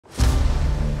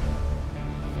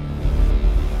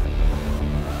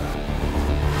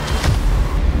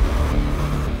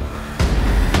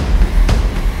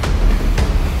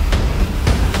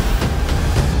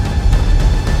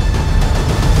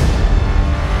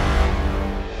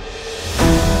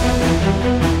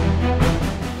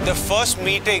first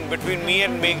meeting between me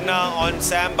and Meghna on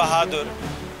Sam Bahadur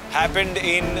happened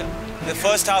in the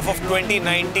first half of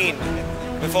 2019.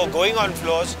 Before going on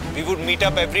floors, we would meet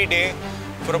up every day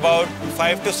for about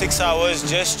 5 to 6 hours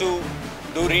just to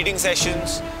do reading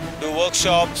sessions, do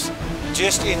workshops,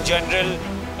 just in general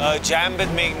jam with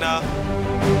Meghna.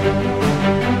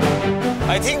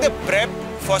 I think the prep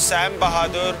for Sam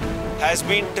Bahadur has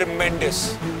been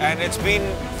tremendous, and it's been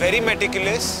very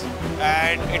meticulous,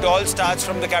 and it all starts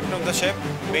from the captain of the ship,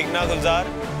 Meghna Gulzar.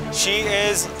 She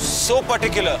is so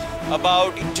particular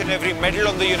about each and every medal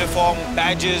on the uniform,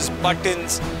 badges,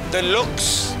 buttons, the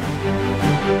looks.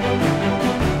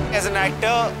 As an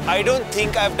actor, I don't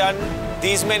think I've done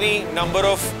these many number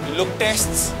of look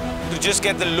tests to just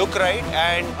get the look right,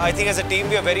 and I think as a team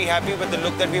we are very happy with the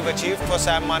look that we've achieved for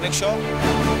Sam Manekshaw.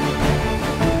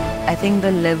 I think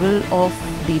the level of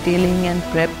detailing and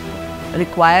prep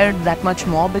required that much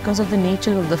more because of the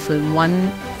nature of the film.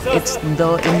 One, it's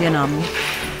the Indian Army.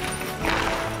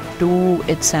 Two,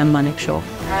 it's Sam Manekshaw.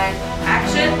 And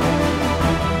action!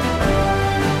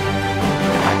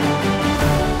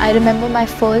 I remember my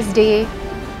first day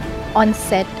on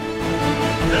set.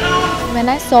 When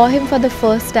I saw him for the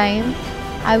first time,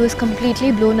 I was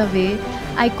completely blown away.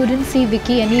 I couldn't see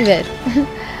Vicky anywhere.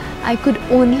 I could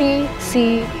only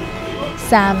see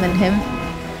Sam in him.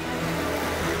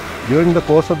 During the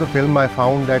course of the film, I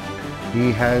found that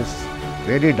he has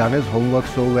really done his homework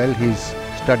so well. He's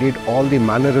studied all the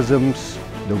mannerisms,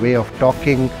 the way of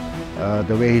talking,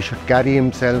 the way he should carry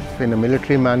himself in a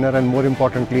military manner, and more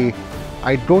importantly,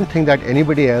 I don't think that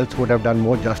anybody else would have done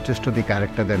more justice to the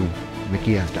character than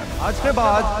Vicky has done. आज के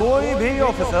बाद कोई भी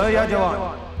officer या जवान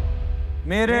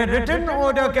मेरे written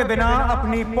order के बिना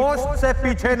अपनी पोस्ट से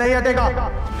पीछे नहीं हटेगा.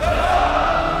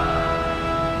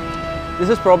 This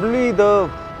is probably the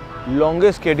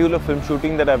longest schedule of film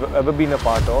shooting that I've ever been a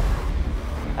part of,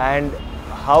 and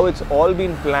how it's all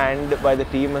been planned by the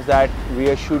team is that we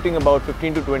are shooting about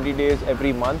 15 to 20 days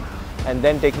every month and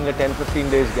then taking a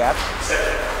 10-15 days gap.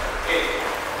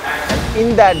 And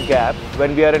in that gap,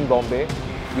 when we are in Bombay,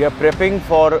 we are prepping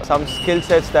for some skill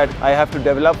sets that I have to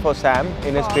develop for Sam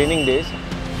in his training days,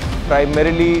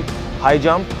 primarily high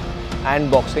jump and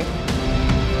boxing.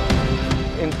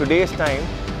 In today's time,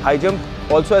 high jump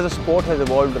also as a sport has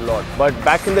evolved a lot, but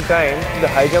back in the time, the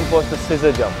high jump was the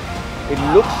scissor jump. It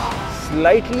looks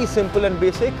slightly simple and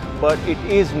basic, but it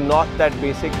is not that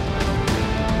basic.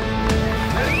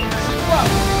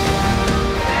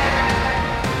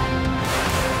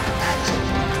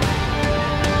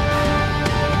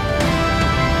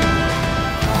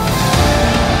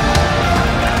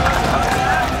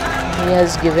 He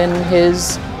has given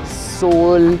his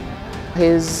soul,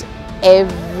 his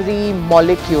every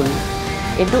molecule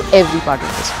into every part of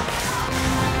this film.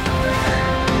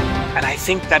 And I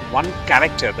think that one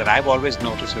character that I've always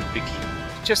noticed with Vicky,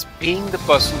 just being the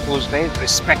person who's very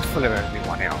respectful of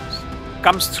everyone else,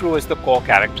 comes through as the core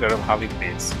character of how he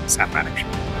plays Sam Manekshaw.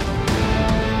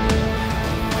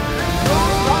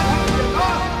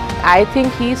 I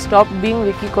think he stopped being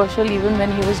Vicky Kaushal even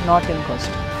when he was not in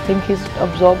costume. I think he's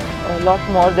absorbed a lot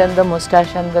more than the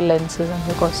moustache and the lenses and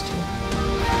the costume.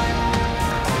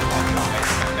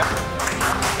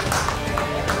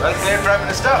 Well played, Prime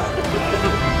Minister.